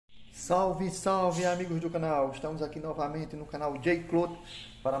Salve, salve amigos do canal! Estamos aqui novamente no canal J Cloth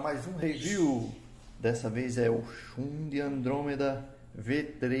para mais um review. Dessa vez é o Shun de Andrômeda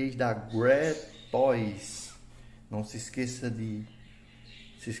V3 da Great Toys. Não se esqueça de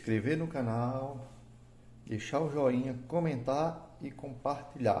se inscrever no canal, deixar o joinha, comentar e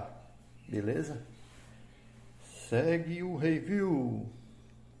compartilhar, beleza? Segue o review!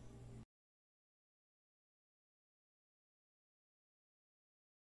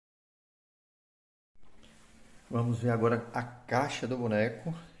 Vamos ver agora a caixa do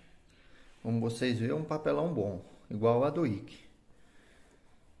boneco. Como vocês veem, é um papelão bom, igual a do Ike.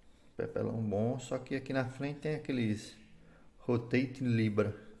 Papelão bom, só que aqui na frente tem aqueles rotate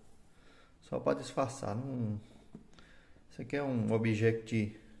libra, só para disfarçar. Não... Isso aqui é um objeto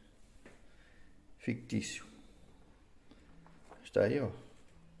fictício. Está aí, ó,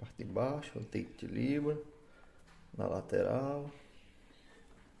 parte de baixo, rotate libra, na lateral,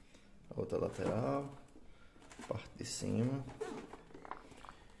 a outra lateral, parte de cima.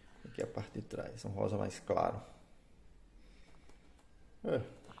 Aqui a parte de trás, um rosa mais claro.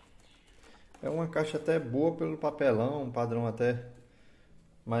 É uma caixa até boa pelo papelão, um padrão até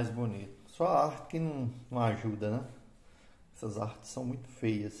mais bonito. Só a arte que não ajuda, né? Essas artes são muito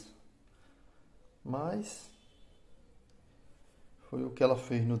feias. Mas foi o que ela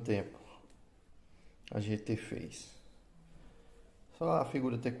fez no tempo. A GT fez. Só a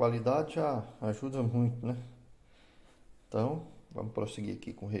figura ter qualidade já ajuda muito, né? Então, vamos prosseguir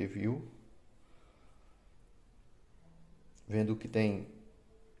aqui com o review. Vendo o que tem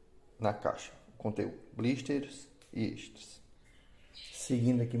na caixa. Conteúdo, blisters e extras.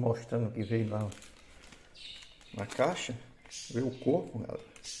 Seguindo aqui, mostrando o que veio lá na caixa. Veio o corpo, galera.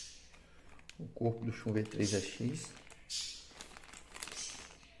 O corpo do Shun V3X.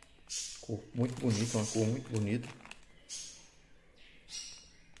 Corpo muito bonito, uma cor muito bonita.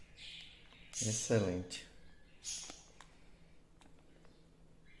 Excelente.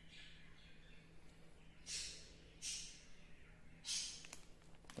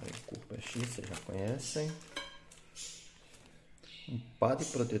 Aí, o corpo é X, vocês já conhecem. Um par de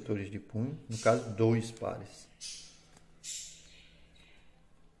protetores de punho, no caso 2 pares.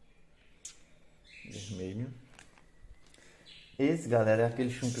 Vermelho. Esse, galera, é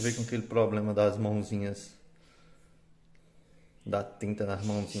aquele Shun que veio com aquele problema das mãozinhas, da tinta nas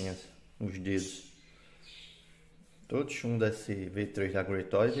mãozinhas, nos dedos. Todo Shun desse V3 da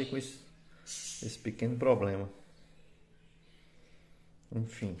Great Toys veio com esse pequeno problema.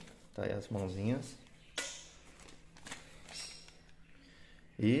 Enfim, tá aí as mãozinhas.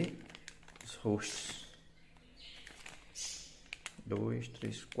 E os rostos. 2,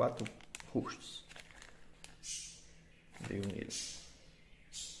 3, 4 rostos. Veio nele.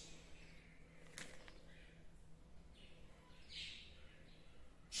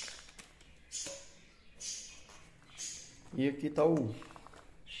 E aqui tá o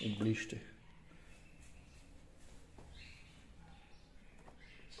blister.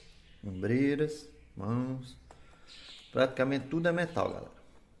 Ombreiras, mãos. Praticamente tudo é metal, galera.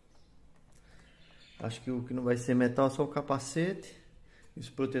 Acho que o que não vai ser metal é só o capacete e os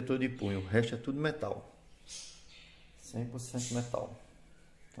protetores de punho. O resto é tudo metal. 100% metal.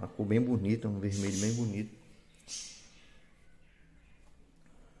 Uma cor bem bonita, um vermelho bem bonito.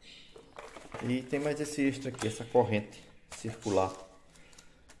 E tem mais esse extra aqui, essa corrente circular.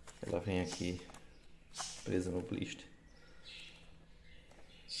 Ela vem aqui presa no blister.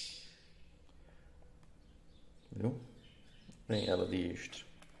 Viu? Vem ela de extra.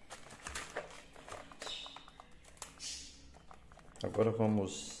 Agora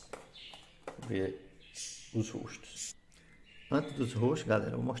vamos ver os rostos. Antes dos rostos,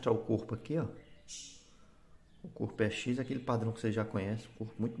 galera, eu vou mostrar o corpo aqui, ó. O corpo é X, aquele padrão que você já conhece. Um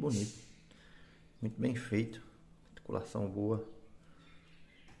corpo muito bonito, muito bem feito, articulação boa.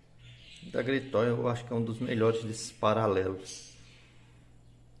 Da Great Toys, eu acho que é um dos melhores desses paralelos.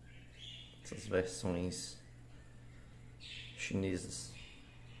 Essas versões chinesas.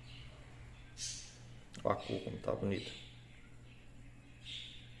 Olha a cor como tá bonita.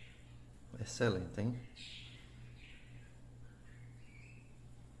 Excelente, hein?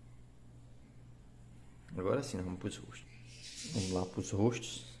 Agora sim, vamos para os rostos. Vamos lá para os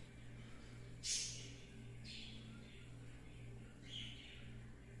rostos.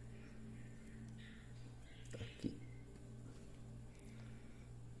 Tá aqui.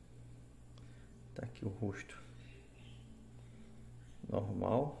 Tá aqui o rosto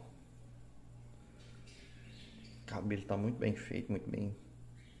normal. O cabelo tá muito bem feito, muito bem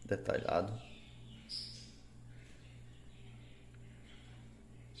detalhado.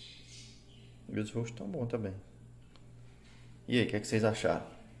 E os rostos estão bons também. E aí, o que é que vocês acharam?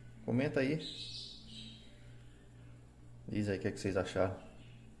 Comenta aí. Diz aí o que é que vocês acharam.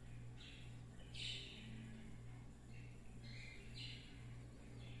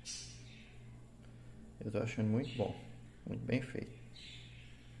 Eu tô achando muito bom. Muito bem feito.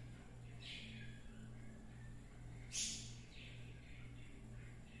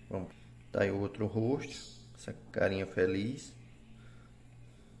 Vamos. Tá aí o outro rosto. Essa carinha feliz.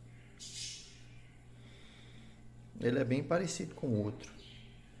 Ele é bem parecido com o outro.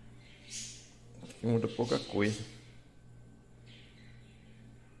 Muda pouca coisa.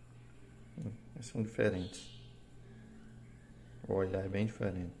 São diferentes. O olhar é bem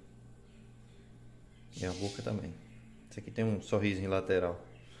diferente. E a boca também. Esse aqui tem um sorrisinho lateral.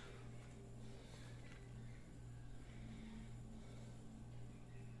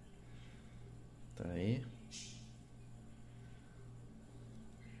 Tá aí.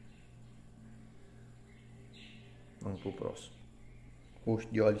 Vamos pro próximo.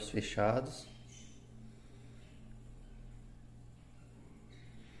 Rosto de olhos fechados.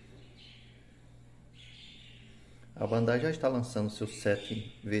 A Bandai já está lançando seu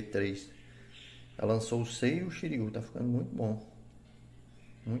set V3. Ela lançou o Sei e o Shiryu. Tá ficando muito bom.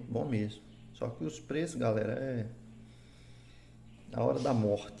 Muito bom mesmo. Só que os preços, galera, é a hora da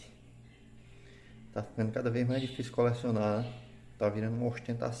morte. Tá ficando cada vez mais difícil colecionar, né? Tá virando uma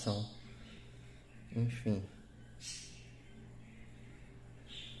ostentação. Enfim.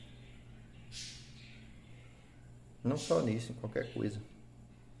 Não só nisso, em qualquer coisa.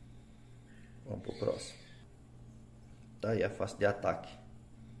 Vamos pro próximo. Tá aí a face de ataque.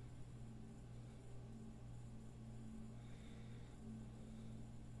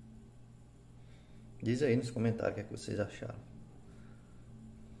 Diz aí nos comentários o que é que vocês acharam.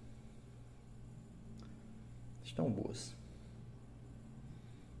 Estão boas.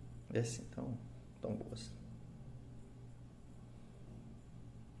 Sim, estão boas.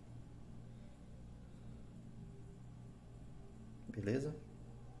 Beleza?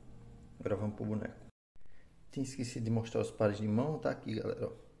 Agora vamos pro boneco. Tinha esquecido de mostrar os pares de mão. Tá aqui, galera,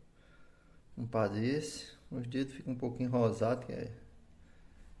 ó. Um par desse. Os dedos ficam um pouquinho rosados, que é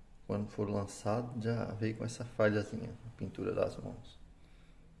quando for lançado já veio com essa falhazinha na pintura das mãos.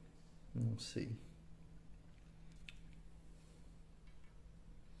 Não sei.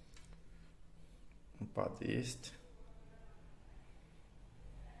 Um par deste.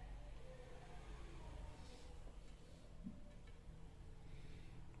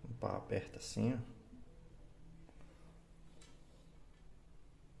 Um par aperto assim, ó.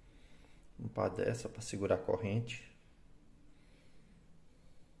 Um par dessa para segurar a corrente.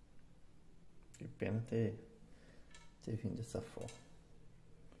 Que pena ter vindo dessa forma.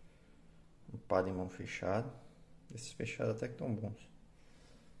 Um par de mão fechado. Esses fechados até que estão bons.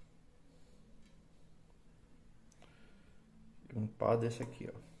 E um par desse aqui,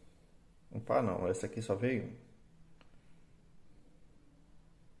 ó. Um par não, esse aqui só veio um.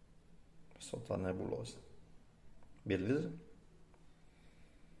 Pra soltar a nebulosa. Beleza?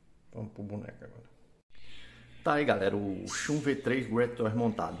 Vamos pro boneco agora. Tá aí, galera, o Shun V3 Great Toys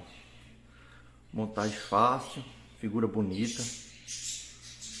montado. Montagem fácil, figura bonita,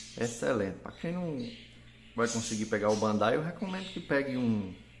 excelente. Para quem não vai conseguir pegar o Bandai, eu recomendo que pegue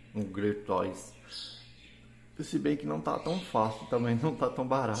um Great Toys. Se bem que não tá tão fácil, também não tá tão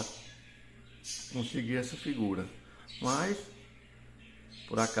barato conseguir essa figura. Mas,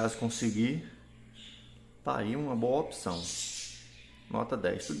 por acaso conseguir, tá aí uma boa opção. Nota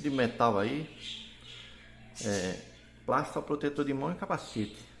 10, tudo de metal aí, plástico, protetor de mão e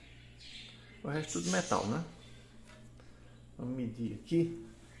capacete. O resto tudo metal, né? Vamos medir aqui.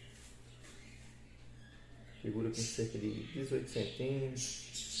 Figura com cerca de 18 centímetros,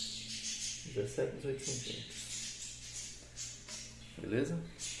 17, 18 centímetros. Beleza?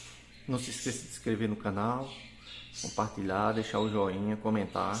 Não se esqueça de se inscrever no canal, compartilhar, deixar o joinha,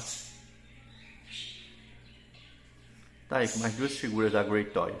 comentar. Tá aí com mais duas figuras da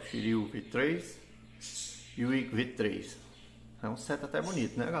Great Toy, o Shiryu V3 e o V3. É um set até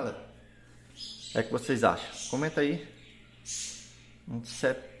bonito, né, galera? É que vocês acham? Comenta aí. Um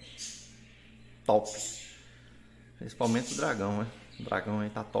set top. Principalmente o dragão, né? O dragão aí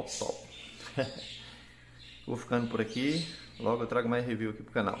tá top. Vou ficando por aqui. Logo eu trago mais review aqui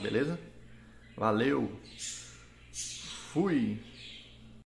pro canal, beleza? Valeu! Fui!